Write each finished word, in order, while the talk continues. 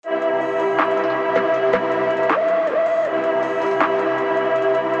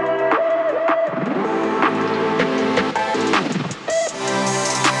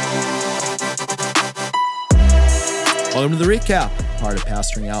the recap, part of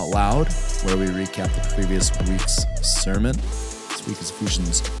Pastoring Out Loud, where we recap the previous week's sermon. This week is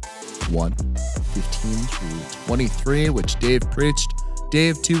Ephesians 1, 15 through 23, which Dave preached.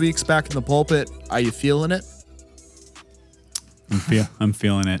 Dave, 2 weeks back in the pulpit, are you feeling it? I'm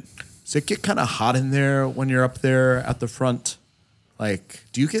feeling it. Does it get kind of hot in there when you're up there at the front? Like,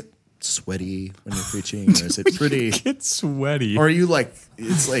 do you get sweaty when you're preaching, or is it pretty? Get sweaty. Or are you like,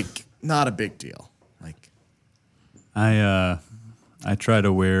 it's like not a big deal? Like, I try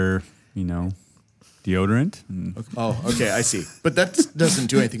to wear, deodorant. Okay, I see. But that doesn't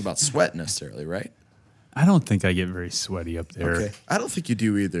do anything about sweat necessarily, right? I don't think I get very sweaty up there. Okay, I don't think you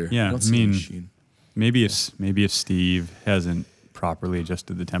do either. Yeah, I don't see a machine. maybe if Steve hasn't properly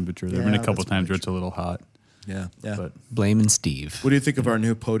adjusted the temperature, there've been a couple times where it's a little hot. Yeah. But blaming Steve. What do you think of our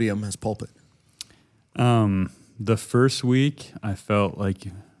new podium as pulpit? The first week, I felt like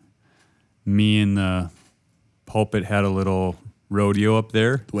me and the pulpit had a little rodeo up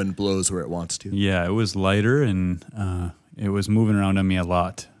there. The wind blows where it wants to. Yeah, it was lighter and it was moving around on me a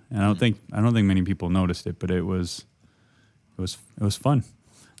lot. And I don't think many people noticed it, but it was fun.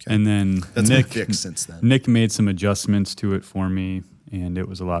 Okay. And then that's been fixed since then. Nick made some adjustments to it for me, and it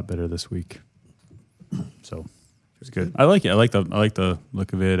was a lot better this week. So it's good. I like it. I like the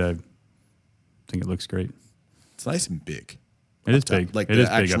look of it. I think it looks great. It's nice and big. It is big. Like it the is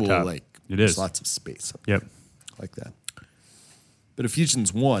big actual, up top. like it there's is. lots of space. Yep. Like that. But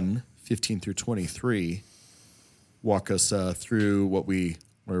Ephesians 1, 15 through 23, walk us through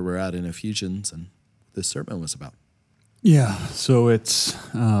where we're at in Ephesians and what this sermon was about. Yeah. So it's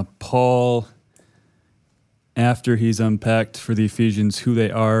Paul, after he's unpacked for the Ephesians who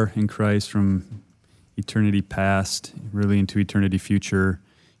they are in Christ from eternity past, really into eternity future.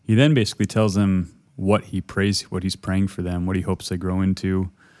 He then basically tells them what he's praying for them, what he hopes they grow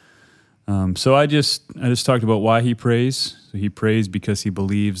into. So I just talked about why he prays. So he prays because he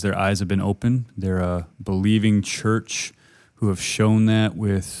believes their eyes have been opened. They're a believing church who have shown that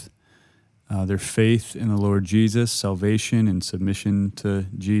with their faith in the Lord Jesus, salvation and submission to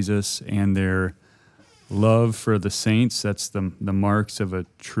Jesus, and their love for the saints. That's the marks of a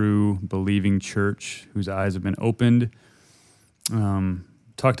true believing church whose eyes have been opened.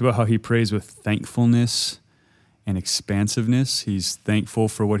 Talked about how he prays with thankfulness and expansiveness. He's thankful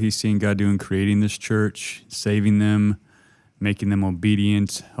for what he's seeing God do in creating this church, saving them, making them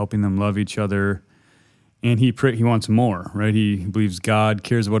obedient, helping them love each other. And he wants more, right? He believes God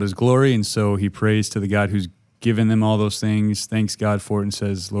cares about his glory, and so he prays to the God who's given them all those things, thanks God for it, and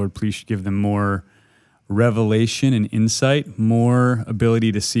says, Lord, please give them more revelation and insight, more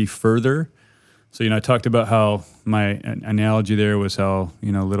ability to see further. So, I talked about how my analogy there was how,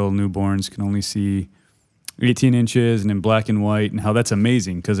 little newborns can only see 18 inches and in black and white, and how that's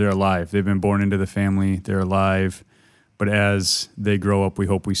amazing because they're alive. They've been born into the family. They're alive. But as they grow up, we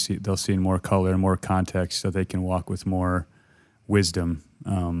hope they'll see in more color and more context so they can walk with more wisdom.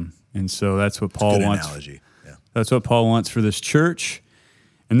 And so that's what Paul wants. Analogy. Yeah. That's what Paul wants for this church.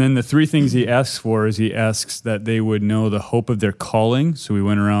 And then the three things he asks for is he asks that they would know the hope of their calling. So we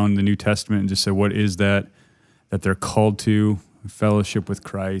went around the New Testament and just said, what is that they're called to? Fellowship with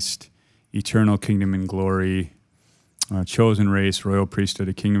Christ, eternal kingdom and glory, chosen race, royal priesthood,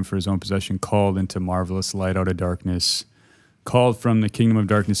 a kingdom for his own possession, called into marvelous light out of darkness, called from the kingdom of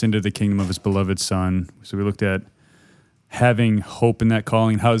darkness into the kingdom of his beloved Son. So we looked at having hope in that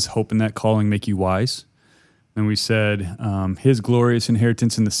calling. How does hope in that calling make you wise? And we said his glorious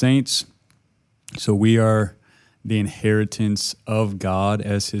inheritance in the saints. So we are the inheritance of God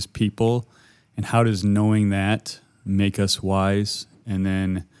as his people. And how does knowing that make us wise? And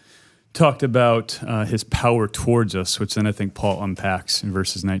then talked about his power towards us, which then I think Paul unpacks in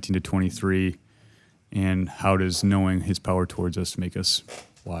verses 19 to 23. And how does knowing his power towards us make us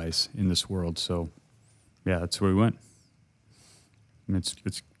wise in this world? So, yeah, that's where we went. And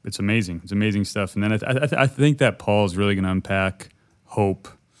it's amazing. It's amazing stuff. And then I think that Paul is really going to unpack hope,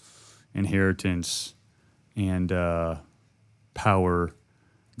 inheritance, and power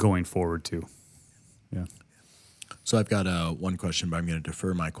going forward too. Yeah. So I've got one question, but I'm going to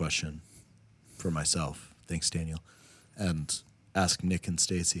defer my question for myself. Thanks, Daniel. And ask Nick and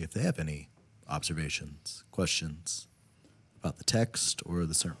Stacy if they have any observations, questions about the text or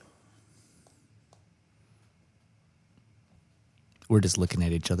the sermon. We're just looking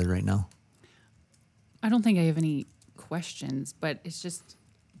at each other right now. I don't think I have any questions, but it's just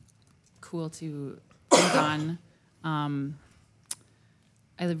cool to think on.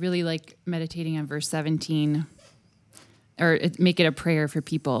 I really like meditating on verse 17, or make it a prayer for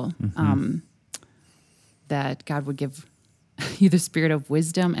people, that God would give you the spirit of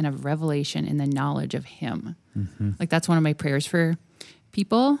wisdom and of revelation in the knowledge of him. Like that's one of my prayers for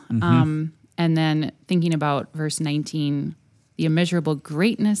people. And then thinking about verse 19, the immeasurable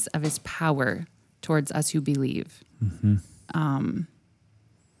greatness of his power towards us who believe.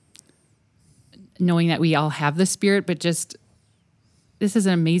 Knowing that we all have the Spirit, but just this is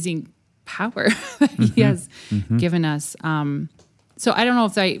an amazing power that he has given us. So I don't know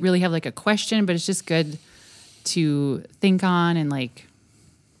if I really have like a question, but it's just good to think on and like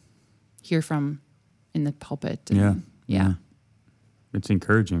hear from in the pulpit. And yeah. It's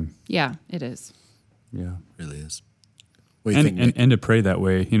encouraging. Yeah, it is. Yeah. It really is. What do you think, Nick? And to pray that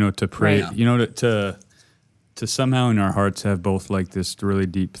way, to pray, Right. To somehow in our hearts have both like this really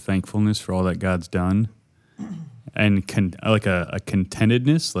deep thankfulness for all that God's done and like a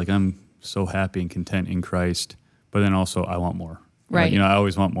contentedness, like I'm so happy and content in Christ, but then also I want more. Right. Like, I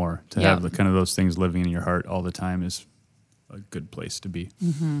always want more. To Yeah. have the kind of those things living in your heart all the time is a good place to be.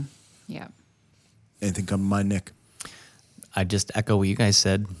 Yeah. Anything come to mind, Nick? I just echo what you guys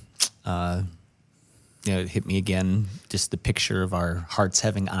said. It hit me again, just the picture of our hearts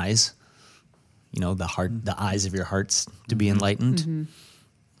having eyes. The eyes of your hearts to be enlightened,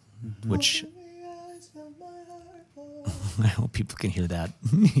 which I hope people can hear that,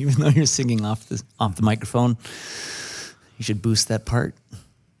 even though you're singing off the microphone. You should boost that part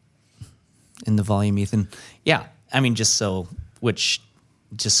in the volume, Ethan. Yeah, I mean, just so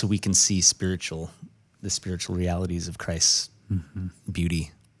we can see the spiritual realities of Christ's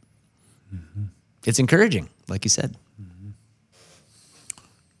beauty. It's encouraging, like you said.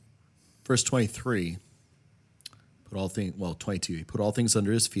 Verse 23, 22, he put all things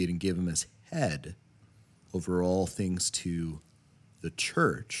under his feet and gave him his head over all things to the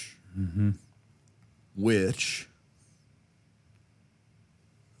church, which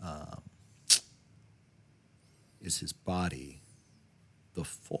is his body, the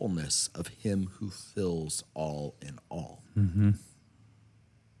fullness of him who fills all in all. What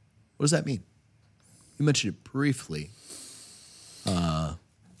does that mean? You mentioned it briefly.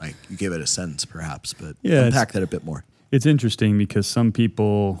 Like you gave it a sentence, perhaps, but unpack that a bit more. It's interesting because some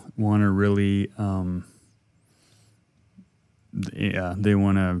people want to really, they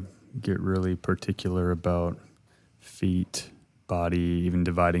want to get really particular about feet, body, even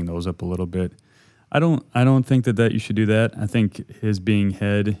dividing those up a little bit. I don't think that you should do that. I think his being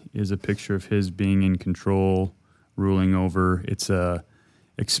head is a picture of his being in control, ruling over. It's a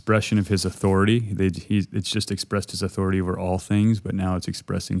expression of his authority. It's just expressed his authority over all things, but now it's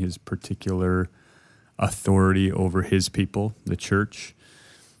expressing his particular authority over his people, the church.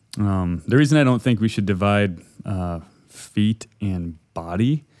 The reason I don't think we should divide feet and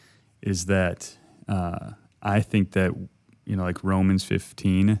body is that I think that like Romans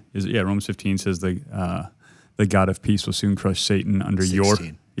 15 says the God of peace will soon crush Satan under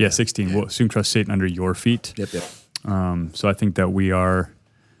 16. 16 will soon crush Satan under your feet. Yep. So I think that we are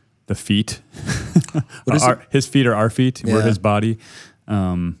the feet. What is His feet are our feet. Yeah. We're his body.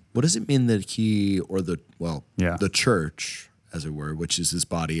 What does it mean that the church, as it were, which is his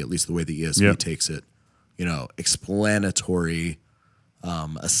body, at least the way the ESV takes it, explanatory,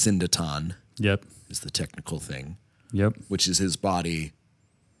 asyndeton is the technical thing, which is his body,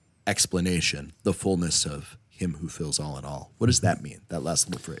 explanation, the fullness of him who fills all in all. What does that mean, that last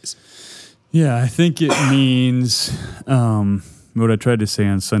little phrase? Yeah, I think it means what I tried to say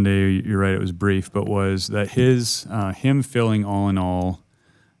on Sunday, you're right, it was brief, but was that him filling all in all,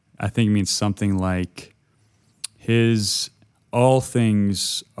 I think means something like all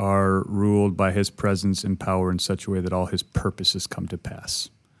things are ruled by his presence and power in such a way that all his purposes come to pass.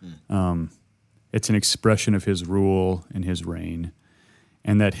 It's an expression of his rule and his reign,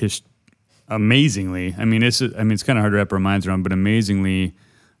 and that amazingly, it's kind of hard to wrap our minds around, but amazingly,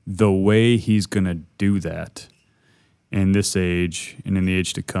 the way he's going to do that in this age and in the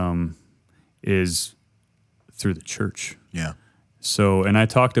age to come is through the church. Yeah. So, and I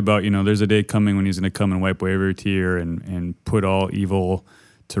talked about, there's a day coming when he's going to come and wipe away every tear and put all evil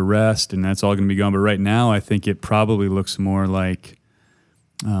to rest, and that's all going to be gone. But right now, I think it probably looks more like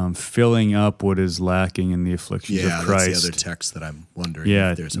filling up what is lacking in the afflictions of Christ. That's the other text that I'm wondering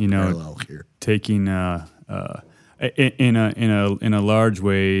if there's a parallel here. Taking in a large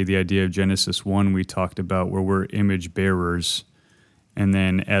way, the idea of Genesis 1 we talked about, where we're image bearers, and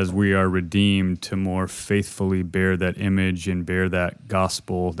then as we are redeemed to more faithfully bear that image and bear that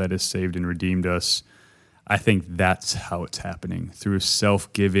gospel that has saved and redeemed us. I think that's how it's happening, through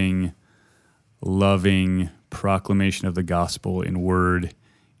self-giving, loving proclamation of the gospel in word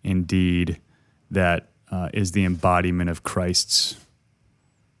and deed that is the embodiment of Christ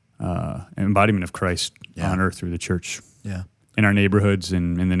on earth through the church. Yeah. in our neighborhoods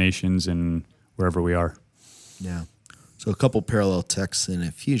and in the nations and wherever we are. Yeah. So a couple parallel texts in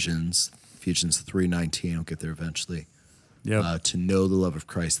Ephesians 3:19. I'll get there eventually. Yep. To know the love of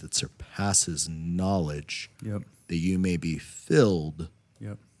Christ that surpasses knowledge, Yep. that you may be filled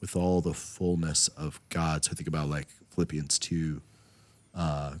Yep. with all the fullness of God. So I think about like Philippians 2,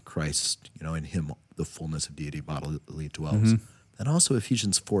 Christ, in him the fullness of deity bodily dwells. And also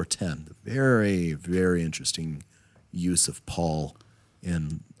Ephesians 4:10, the very, very interesting use of Paul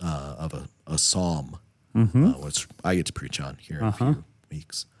in of a psalm, which I get to preach on here in a few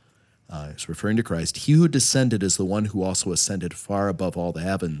weeks. It's referring to Christ. He who descended is the one who also ascended far above all the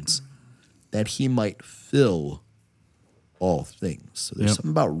heavens, that he might fill all things. So there's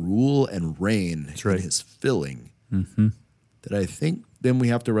something about rule and reign in his filling that I think then we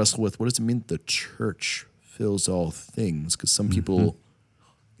have to wrestle with. What does it mean that the church fills all things? Because some people,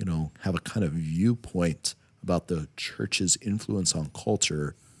 have a kind of viewpoint about the church's influence on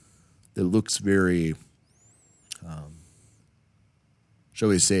culture that looks very, shall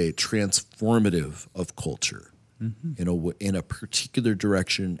we say, transformative of culture in a particular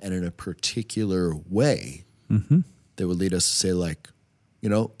direction and in a particular way that would lead us to say, like,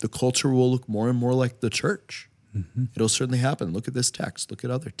 the culture will look more and more like the church. It'll certainly happen. Look at this text. Look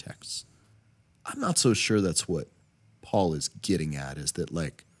at other texts. I'm not so sure that's what Paul is getting at, is that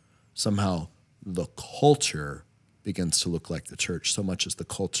like somehow the culture begins to look like the church so much as the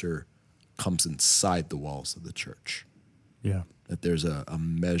culture comes inside the walls of the church. Yeah. That there's a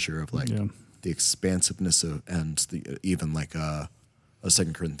measure of like the expansiveness of, and the even like a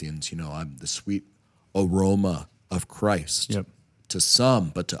 2 Corinthians, I'm the sweet aroma of Christ to some,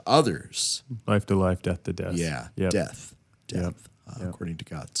 but to others. Life to life, death to death. Yeah, Yep. death, according to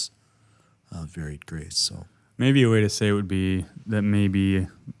God's varied grace. So maybe a way to say it would be that maybe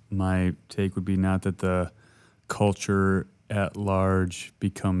my take would be not that the culture at large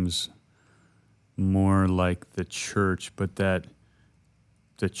becomes more like the church, but that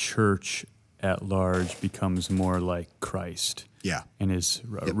the church at large becomes more like Christ. Yeah. And is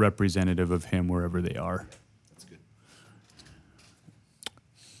representative of him wherever they are. That's good.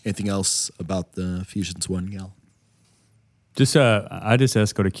 Anything else about the Ephesians 1, Gal? I just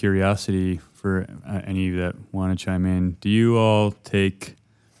ask out of curiosity for any of you that want to chime in. Do you all take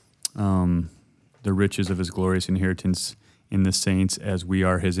the riches of his glorious inheritance in the saints as we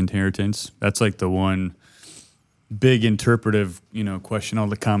are his inheritance? That's like the one big interpretive, question all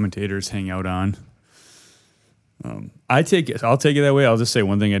the commentators hang out on. I'll take it that way. I'll just say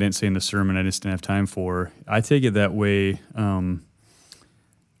one thing I didn't say in the sermon. I just didn't have time for. I take it that way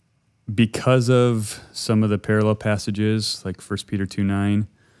because of some of the parallel passages, like 1 Peter 2:9.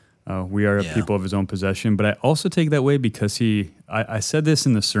 We are a people of his own possession. But I also take that way because I said this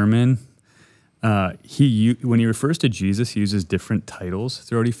in the sermon. When he refers to Jesus, he uses different titles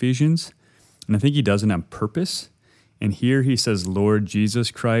throughout Ephesians. And I think he does it on purpose. And here he says Lord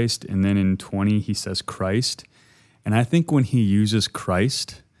Jesus Christ. And then in 20, he says Christ. And I think when he uses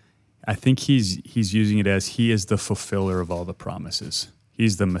Christ, I think he's using it as he is the fulfiller of all the promises.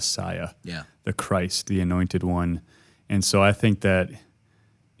 He's the Messiah, the Christ, the anointed one. And so I think that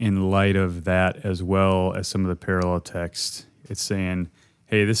in light of that, as well as some of the parallel texts, it's saying,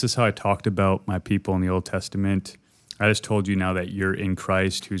 hey, this is how I talked about my people in the Old Testament. I just told you now that you're in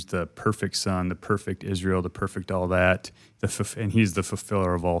Christ, who's the perfect Son, the perfect Israel, the perfect all that, and he's the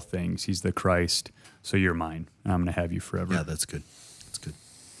fulfiller of all things. He's the Christ, so you're mine. And I'm going to have you forever. Yeah, that's good. That's good.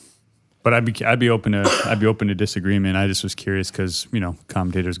 But I'd be open to disagreement. I just was curious because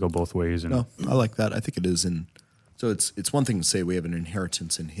commentators go both ways. And no, I like that. I think it is in. So it's one thing to say we have an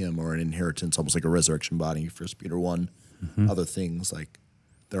inheritance in him, or an inheritance almost like a resurrection body. 1 Peter 1. Other things like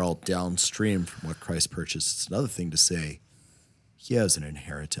they're all downstream from what Christ purchased. It's another thing to say he has an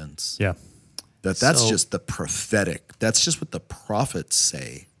inheritance. Yeah. That's just the prophetic. That's just what the prophets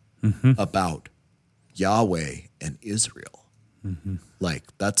say about Yahweh and Israel. Like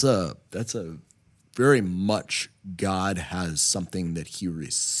that's a very much God has something that he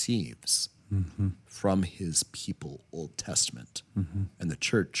receives from his people, Old Testament. And the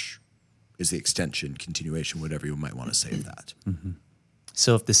church is the extension, continuation, whatever you might want to say of that.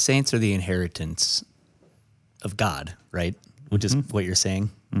 So if the saints are the inheritance of God, right, which is what you're saying,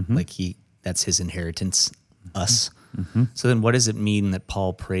 like that's his inheritance, us. So then what does it mean that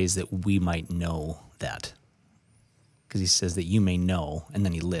Paul prays that we might know that? Because he says that you may know, and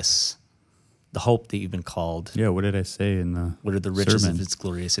then he lists the hope that you've been called. Yeah, what did I say in the What are the riches sermon? of its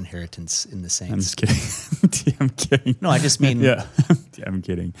glorious inheritance in the saints? I'm just kidding. I'm kidding. No, I just mean, Yeah, I'm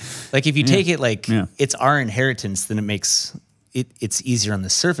kidding. like if you take it like it's our inheritance, then it makes it's easier on the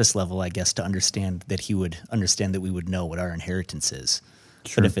surface level, I guess, to understand that he would understand that we would know what our inheritance is.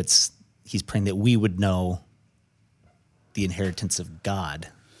 Sure. But if he's praying that we would know the inheritance of God.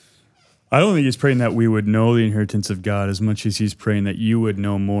 I don't think he's praying that we would know the inheritance of God as much as he's praying that you would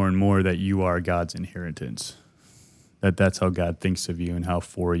know more and more that you are God's inheritance. That's how God thinks of you and how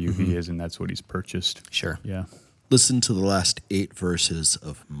for you he is, and that's what he's purchased. Sure. Yeah. Listen to the last 8 verses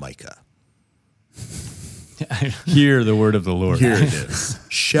of Micah. Hear the word of the Lord. Here it is.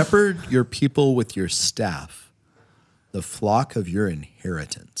 Shepherd your people with your staff, the flock of your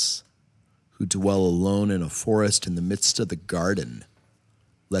inheritance, who dwell alone in a forest in the midst of the garden.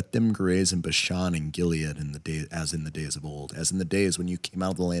 Let them graze in Bashan and Gilead as in the days of old, as in the days when you came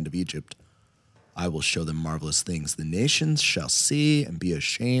out of the land of Egypt. I will show them marvelous things. The nations shall see and be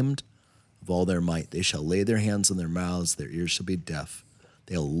ashamed of all their might. They shall lay their hands on their mouths, their ears shall be deaf.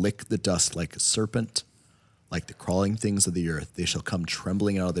 They'll lick the dust like a serpent, like the crawling things of the earth. They shall come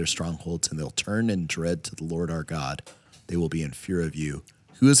trembling out of their strongholds, and they'll turn in dread to the Lord our God. They will be in fear of you.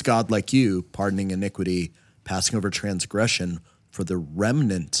 Who is God like you, pardoning iniquity, passing over transgression for the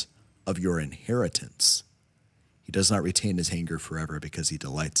remnant of your inheritance? He does not retain his anger forever because he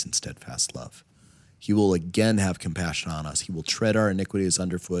delights in steadfast love. He will again have compassion on us. He will tread our iniquities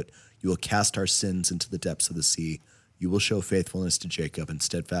underfoot. You will cast our sins into the depths of the sea. You will show faithfulness to Jacob and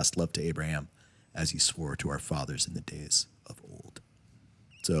steadfast love to Abraham, as he swore to our fathers in the days of old.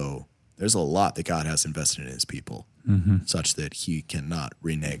 So there's a lot that God has invested in his people, such that he cannot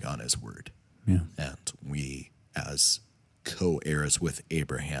renege on his word. Yeah. And we, as co-heirs with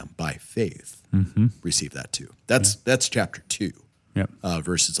Abraham by faith, receive that too. That's chapter 2, Yep.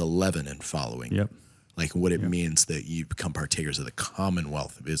 Verses 11 and following. Yep. Like what it means that you become partakers of the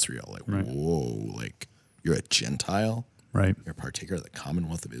commonwealth of Israel. Like, Right. whoa, like you're a Gentile, Right. you're a partaker of the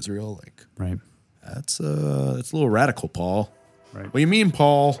commonwealth of Israel. Like, Right. that's a little radical, Paul. Right. What do you mean,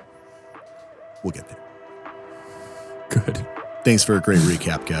 Paul? We'll get there. Good. Thanks for a great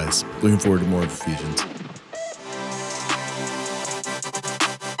recap, guys. Looking forward to more of Ephesians.